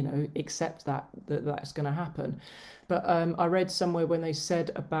 accept that's going to happen. But I read somewhere when they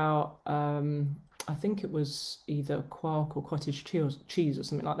said about, I think it was either quark or cottage cheese or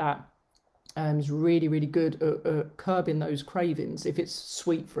something like that, is really, really good at curbing those cravings if it's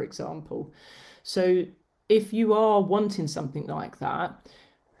sweet, for example. So if you are wanting something like that,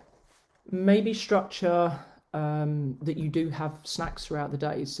 maybe structure that you do have snacks throughout the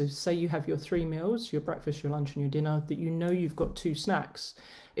day. So say you have your 3 meals, your breakfast, your lunch and your dinner, that you've got 2 snacks.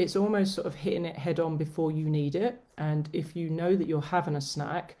 It's almost sort of hitting it head on before you need it. And if you know that you're having a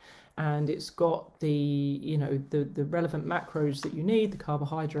snack and it's got the relevant macros that you need, the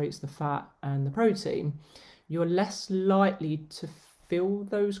carbohydrates, the fat and the protein, you're less likely to feel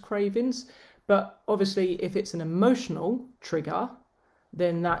those cravings. But obviously if it's an emotional trigger,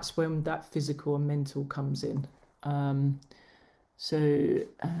 then that's when that physical and mental comes in. I'm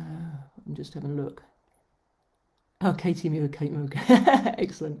just having a look. Oh, Katie Moog, Kate Moog.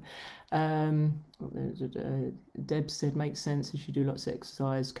 Excellent. Um, Deb said makes sense as you do lots of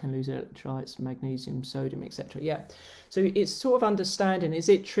exercise, can lose electrolytes, magnesium, sodium, etc. Yeah. So it's sort of understanding, is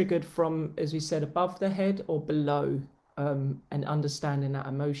it triggered from, as we said, above the head or below, and understanding that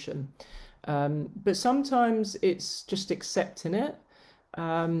emotion. But sometimes it's just accepting it,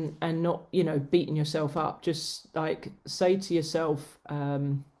 and not, beating yourself up. Just like say to yourself,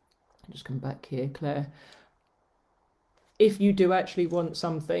 just come back here, Claire. If you do actually want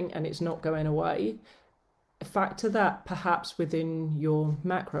something and it's not going away, factor that perhaps within your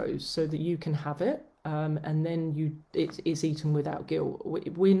macros so that you can have it, and then it's eaten without guilt.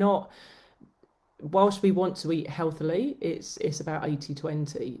 We're not, whilst we want to eat healthily, it's about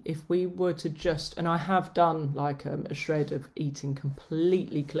 80-20. If we were to just, and I have done like a shred of eating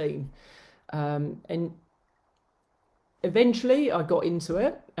completely clean, and eventually I got into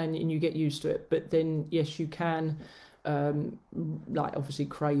it, and you get used to it. But then yes, you can, like obviously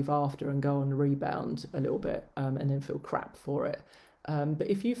crave after and go on the rebound a little bit, and then feel crap for it. But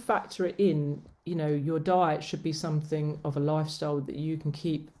if you factor it in, your diet should be something of a lifestyle that you can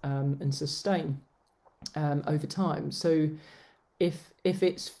keep, and sustain, over time. So if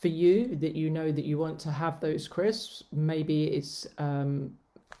it's for you that that you want to have those crisps, maybe it's,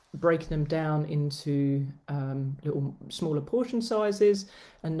 breaking them down into, little smaller portion sizes,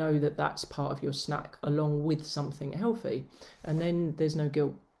 and know that that's part of your snack along with something healthy. And then there's no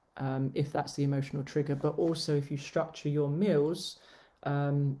guilt, if that's the emotional trigger. But also if you structure your meals,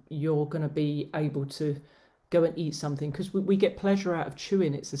 you're going to be able to go and eat something, because we get pleasure out of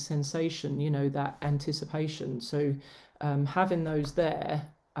chewing. It's a sensation, that anticipation. So having those there,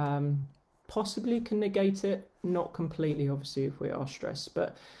 possibly can negate it, not completely obviously if we are stressed.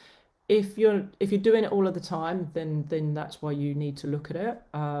 But if you're doing it all of the time, then that's why you need to look at it,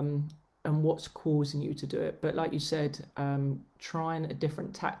 and what's causing you to do it. But like you said, trying a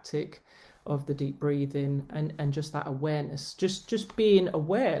different tactic of the deep breathing, and just that awareness, just being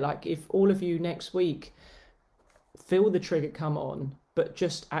aware. Like if all of you next week feel the trigger come on, but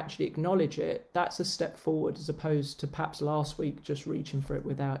just actually acknowledge it, that's a step forward, as opposed to perhaps last week just reaching for it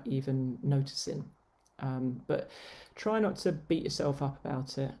without even noticing. But try not to beat yourself up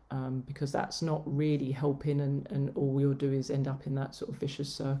about it, because that's not really helping, and all you'll do is end up in that sort of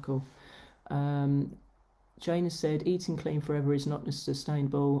vicious circle. Jane has said, eating clean forever is not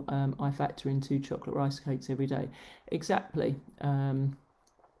sustainable. I factor in 2 chocolate rice cakes every day. Exactly.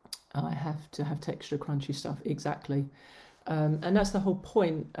 I have to have texture, crunchy stuff. Exactly. And that's the whole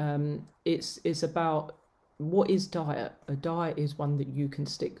point. It's about, what is diet? A diet is one that you can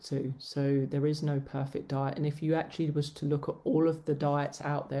stick to. So there is no perfect diet. And if you actually was to look at all of the diets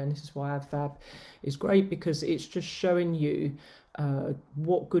out there, and this is why AdFab is great, because it's just showing you,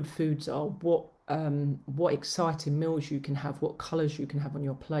 what good foods are, what exciting meals you can have, what colors you can have on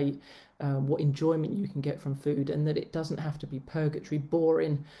your plate, what enjoyment you can get from food, and that it doesn't have to be purgatory,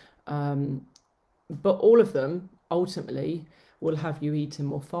 boring. But all of them ultimately will have you eating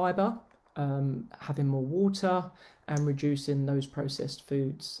more fiber, having more water, and reducing those processed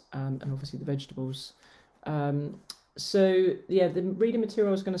foods, and obviously the vegetables. So yeah, the reading material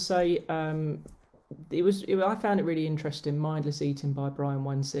I was going to say, I found it really interesting. Mindless Eating by Brian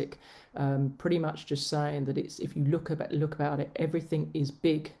Wansick, pretty much just saying that it's, if you look about it, everything is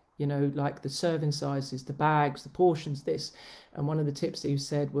big. Like the serving sizes, the bags, the portions, this. And one of the tips that you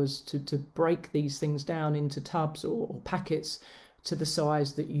said was to break these things down into tubs or packets to the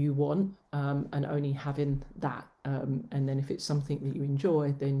size that you want, and only having that. And then if it's something that you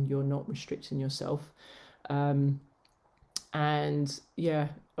enjoy, then you're not restricting yourself. And yeah,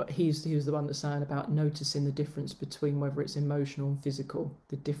 he was the one that's saying about noticing the difference between whether it's emotional and physical,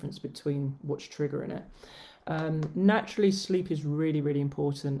 the difference between what's triggering it. Naturally, sleep is really, really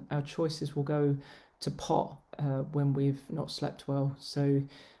important. Our choices will go to pot, when we've not slept well. So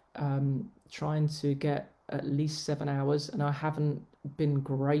trying to get at least 7 hours, and I haven't been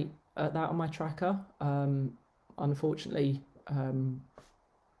great at that on my tracker. Unfortunately,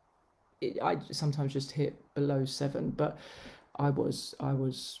 I sometimes just hit below 7, but I was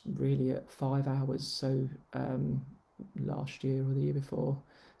really at 5 hours. So last year or the year before.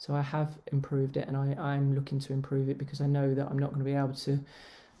 So I have improved it, and I'm looking to improve it, because I know that I'm not going to be able to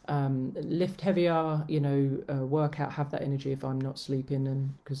lift heavier, work out, have that energy if I'm not sleeping.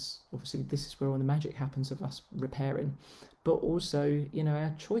 And because obviously this is where all the magic happens of us repairing. But also,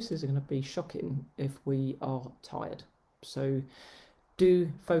 our choices are going to be shocking if we are tired. So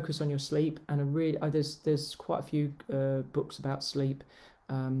do focus on your sleep. And there's quite a few books about sleep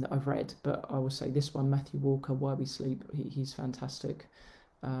that I've read, but I will say this one, Matthew Walker, Why We Sleep, he's fantastic.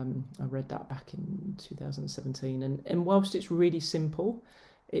 I read that back in 2017, and whilst it's really simple,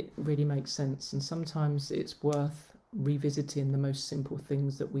 it really makes sense. And sometimes it's worth revisiting the most simple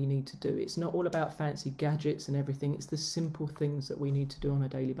things that we need to do. It's not all about fancy gadgets and everything. It's the simple things that we need to do on a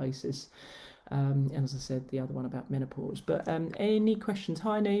daily basis. And as I said, the other one about menopause. But any questions?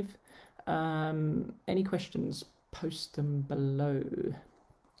 Hi, Neve. Any questions? Post them below.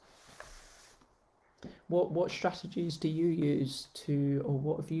 What strategies do you use to, or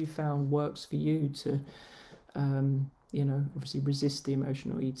what have you found works for you to, you know, obviously resist the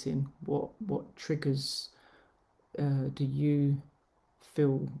emotional eating? What triggers do you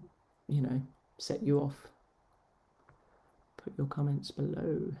feel, you know, set you off? Put your comments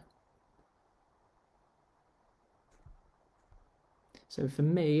below. So for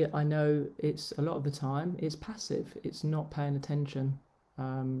me, I know it's a lot of the time it's passive. It's not paying attention,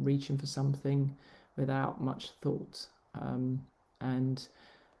 reaching for something without much thought. And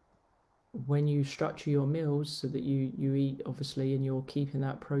when you structure your meals so that you eat, obviously, and you're keeping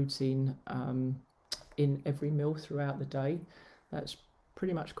that protein in every meal throughout the day, that's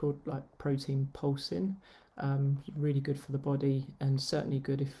pretty much called like protein pulsing. Really good for the body, and certainly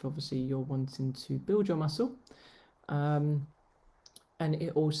good if obviously you're wanting to build your muscle. And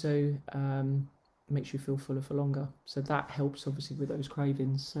it also makes you feel fuller for longer. So that helps obviously with those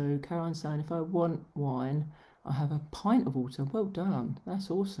cravings. So Caroline's saying, if I want wine, I have a pint of water. Well done.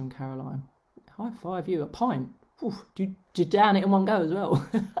 That's awesome, Caroline. High five you. A pint. Oof, do you down it in one go as well?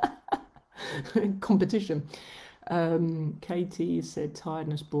 Competition. Katie said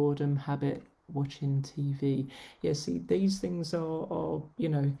tiredness, boredom, habit, watching TV. Yeah, see, these things are you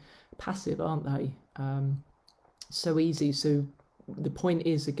know, passive, aren't they? So easy. So the point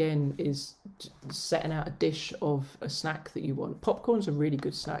is, again, is setting out a dish of a snack that you want. Popcorn's a really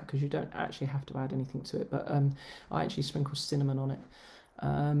good snack because you don't actually have to add anything to it, but I actually sprinkle cinnamon on it.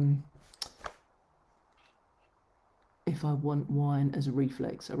 If I want wine as a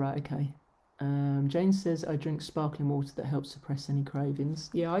reflex. All right, okay. Jane says, I drink sparkling water that helps suppress any cravings.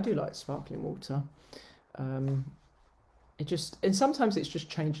 Yeah, I do like sparkling water. It just, and sometimes it's just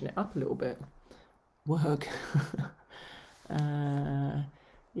changing it up a little bit. Work.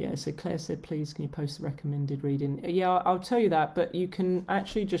 Yeah, so Claire said, please can you post the recommended reading? Yeah, I'll tell you that, but you can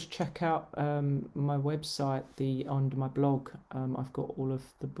actually just check out my website, under my blog. I've got all of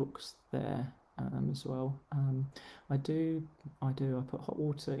the books there as well. I put hot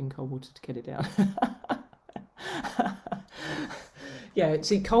water in cold water to get it down. Yeah,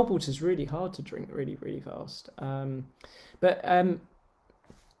 see, cold water is really hard to drink really, really fast. But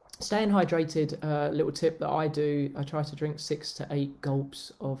staying hydrated, little tip that I do, I try to drink 6 to 8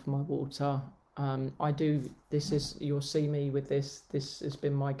 gulps of my water. You'll see me with this has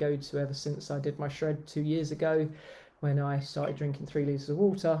been my go-to ever since I did my shred 2 years ago when I started drinking 3 litres of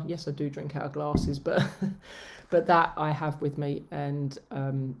water. Yes, I do drink out of glasses, but but that I have with me, and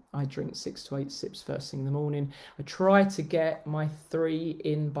I drink 6 to 8 sips first thing in the morning. I try to get my 3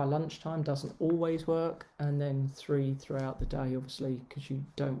 in by lunchtime, doesn't always work, and then 3 throughout the day, obviously, because you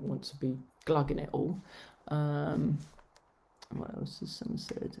don't want to be glugging it all. What else has someone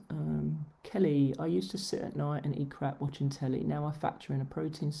said? Kelly, I used to sit at night and eat crap watching telly. Now I factor in a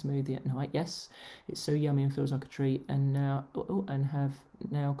protein smoothie at night. Yes, it's so yummy and feels like a treat. And now, have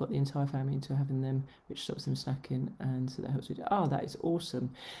now got the entire family into having them, which stops them snacking, and so that helps with it. Oh, that is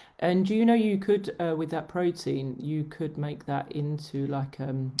awesome. And do you know you could, with that protein, you could make that into like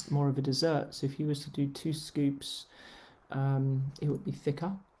more of a dessert. So if you was to do 2 scoops, it would be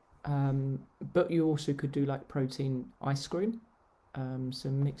thicker. But you also could do like protein ice cream, so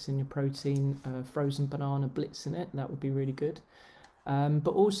mixing your protein, frozen banana blitz in it, that would be really good.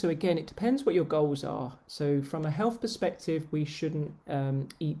 But also, again, it depends what your goals are. So from a health perspective, we shouldn't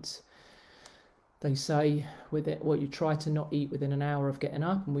eat, they say, you try to not eat within an hour of getting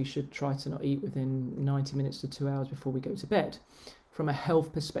up, and we should try to not eat within 90 minutes to 2 hours before we go to bed, from a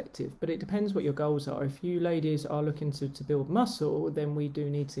health perspective. But it depends what your goals are. If you ladies are looking to build muscle, then we do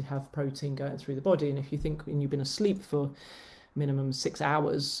need to have protein going through the body. And if you think when you've been asleep for minimum 6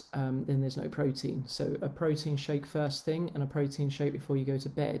 hours, then there's no protein. So a protein shake first thing and a protein shake before you go to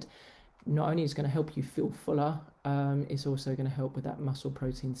bed not only is going to help you feel fuller, it's also going to help with that muscle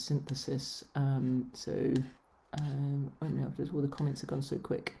protein synthesis. I don't know, all the comments have gone so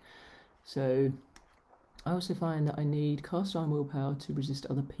quick. So I also find that I need cast iron willpower to resist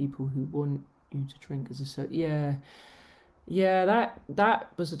other people who want you to drink as a yeah,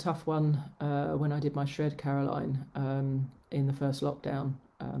 that was a tough one when I did my shred, Caroline, in the first lockdown,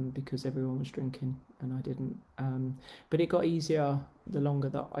 because everyone was drinking and I didn't. But it got easier the longer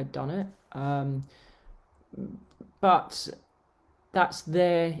that I'd done it. But that's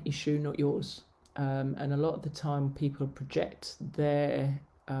their issue, not yours. And a lot of the time, people project their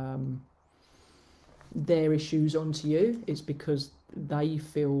issues onto you. It's because they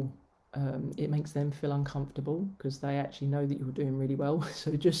feel it makes them feel uncomfortable because they actually know that you're doing really well.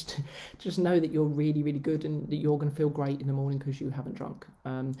 So just know that you're really, really good and that you're going to feel great in the morning because you haven't drunk.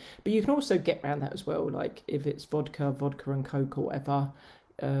 But you can also get around that as well. Like if it's vodka and Coke or whatever,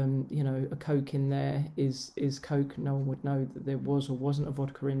 you know, a Coke in there is Coke. No one would know that there was or wasn't a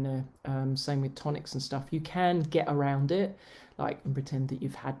vodka in there. Same with tonics and stuff. You can get around it, like, and pretend that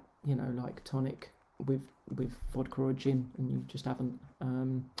you've had, you know, like tonic with vodka or gin and you just haven't.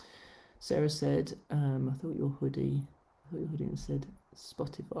 Sarah said, I thought your hoodie said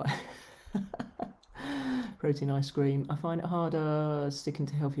Spotify. Protein ice cream. I find it harder sticking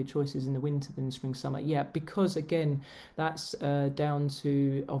to healthier choices in the winter than spring, summer. Yeah, because again, that's down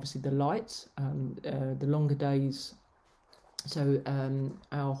to obviously the light, the longer days. So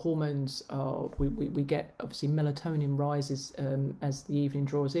our hormones are, we get obviously melatonin rises as the evening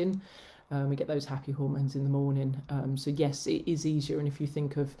draws in. We get those happy hormones in the morning. So yes, it is easier. And if you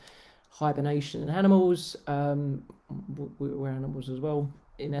think of hibernation in animals, we're animals as well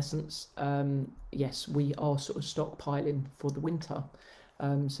in essence. Yes, we are sort of stockpiling for the winter.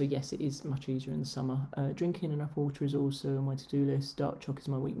 So yes, it is much easier in the summer. Drinking enough water is also on my to-do list. Dark chocolate is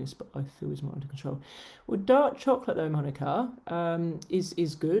my weakness, but I feel it's more under control. Well, dark chocolate though, Monica,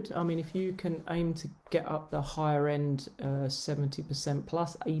 is good. I mean, if you can aim to get up the higher end, 70%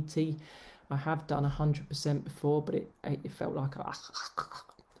 plus 80. I have done 100% before, but it felt like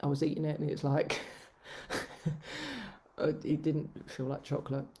I was eating it and it's like it didn't feel like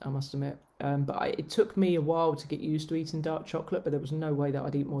chocolate, I must admit. But it took me a while to get used to eating dark chocolate, but there was no way that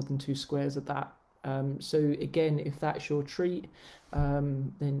I'd eat more than 2 squares of that. So again, if that's your treat,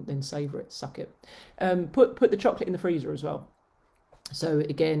 then savour it, suck it. Put the chocolate in the freezer as well. So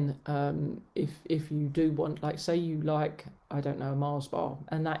again, if you do want, like, say you like, I don't know, a Mars bar,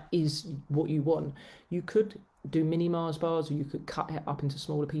 and that is what you want, you could do mini Mars bars, or you could cut it up into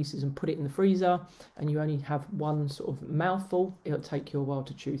smaller pieces and put it in the freezer, and you only have one sort of mouthful. It'll take you a while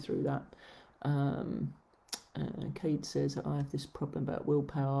to chew through that. Kate says, I have this problem about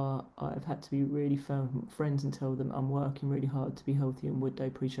willpower. I've had to be really firm with friends and tell them I'm working really hard to be healthy and would they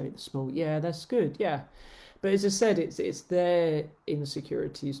appreciate the small. Yeah, that's good. Yeah. But as I said, it's their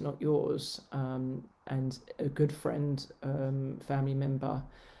insecurities, not yours. And a good friend, family member,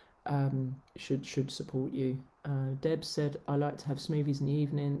 should support you. Deb said, I like to have smoothies in the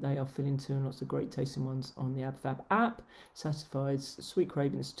evening. They are filling too, and lots of great tasting ones on the AbFab app. Satisfies sweet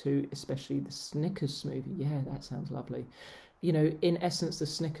cravings too, especially the Snickers smoothie. Yeah, that sounds lovely. You know, in essence, the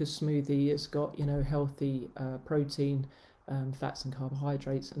Snickers smoothie has got, you know, healthy protein, fats and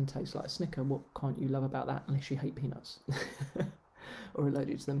carbohydrates, and tastes like a Snicker. What can't you love about that, unless you hate peanuts or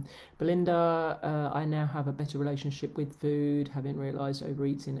allergic to them? Belinda, I now have a better relationship with food, having realised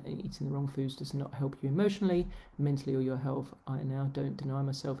overeating and eating the wrong foods does not help you emotionally, mentally, or your health. I now don't deny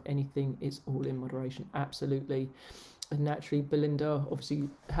myself anything. It's all in moderation. Absolutely. And naturally, Belinda, obviously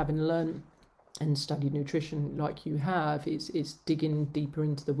having learned and studied nutrition like you have, it's digging deeper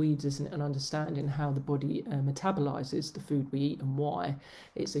into the weeds, isn't it, and understanding how the body metabolizes the food we eat and why.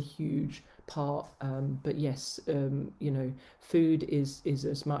 It's a huge part. But yes, you know, food is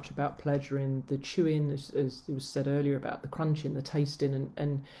as much about pleasuring, the chewing, as it was said earlier, about the crunching, the tasting,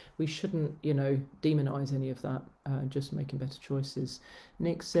 and we shouldn't, you know, demonize any of that. Just making better choices.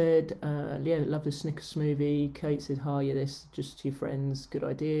 Nick said, yeah, love the Snickers smoothie. Kate said, hi, yeah, this just to your friends, good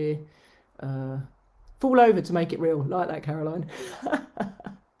idea. Fall over to make it real, like that, Caroline.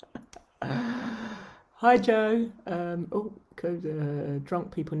 Hi, Joe.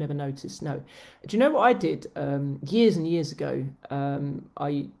 Drunk people never notice. No. Do you know what I did years and years ago?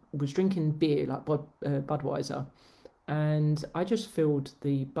 I was drinking beer, like Budweiser, and I just filled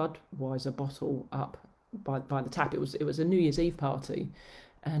the Budweiser bottle up by the tap. It was a New Year's Eve party,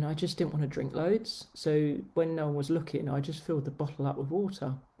 and I just didn't want to drink loads. So when no one was looking, I just filled the bottle up with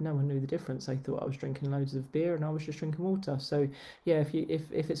water. No one knew the difference. They thought I was drinking loads of beer and I was just drinking water. So yeah,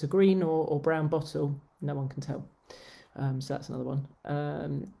 if it's a green or brown bottle, no one can tell. So that's another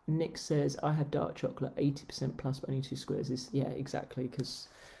one. Nick says, I have dark chocolate 80% plus, but only 2 squares. Yeah, exactly, because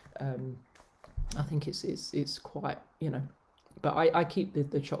I think it's quite, you know. But I keep the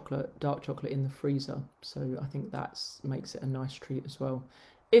dark chocolate in the freezer, so I think that makes it a nice treat as well.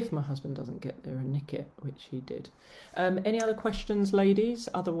 if my husband doesn't get there and nick it, which he did. Any other questions, ladies?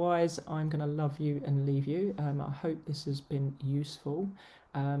 Otherwise, I'm going to love you and leave you. I hope this has been useful.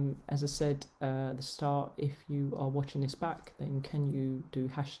 As I said at the start, if you are watching this back, then can you do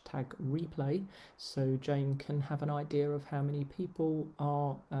hashtag replay so Jane can have an idea of how many people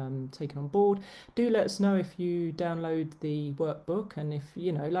are taken on board. Do let us know if you download the workbook, and if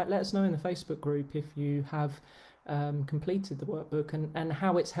let us know in the Facebook group if you have completed the workbook and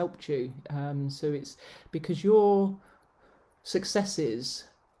how it's helped you. So it's because your successes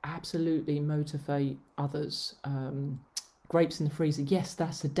absolutely motivate others. Grapes in the freezer, yes,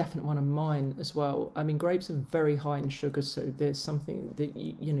 that's a definite one of mine as well. I mean, grapes are very high in sugar, so there's something that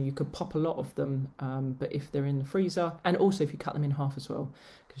you could pop a lot of them, but if they're in the freezer, and also if you cut them in half as well,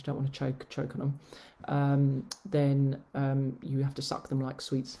 because you don't want to choke on them, then you have to suck them like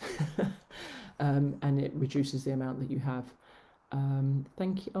sweets, and it reduces the amount that you have.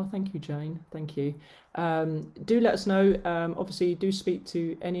 Thank you. Oh, thank you, Jane. Thank you. Do let us know. Obviously, do speak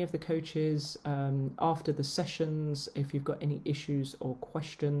to any of the coaches after the sessions if you've got any issues or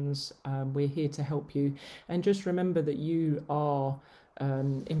questions. We're here to help you. And just remember that you are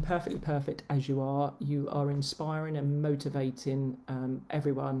imperfectly perfect as you are. You are inspiring and motivating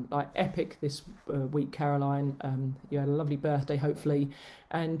everyone. Like epic this week, Caroline. You had a lovely birthday, hopefully.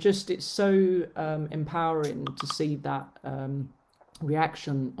 And just it's so empowering to see that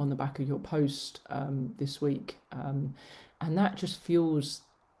reaction on the back of your post this week, and that just fuels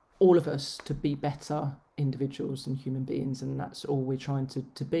all of us to be better individuals and human beings, and that's all we're trying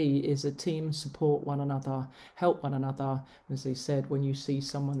to be, is a team, support one another, help one another. As they said, when you see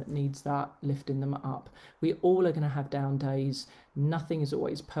someone that needs that, lifting them up. We all are going to have down days. Nothing is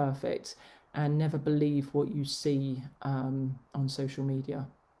always perfect, and never believe what you see on social media.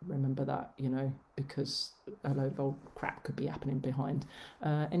 Remember that, because a load of old crap could be happening behind.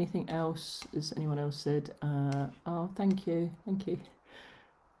 Anything else? Has anyone else said? Oh, thank you.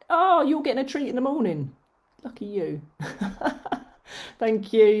 Oh, you're getting a treat in the morning. Lucky you.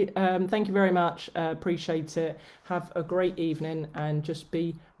 Thank you. Thank you very much. Appreciate it. Have a great evening, and just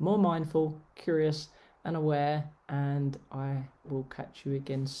be more mindful, curious and aware, and I will catch you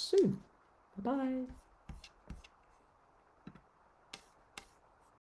again soon. Bye-bye.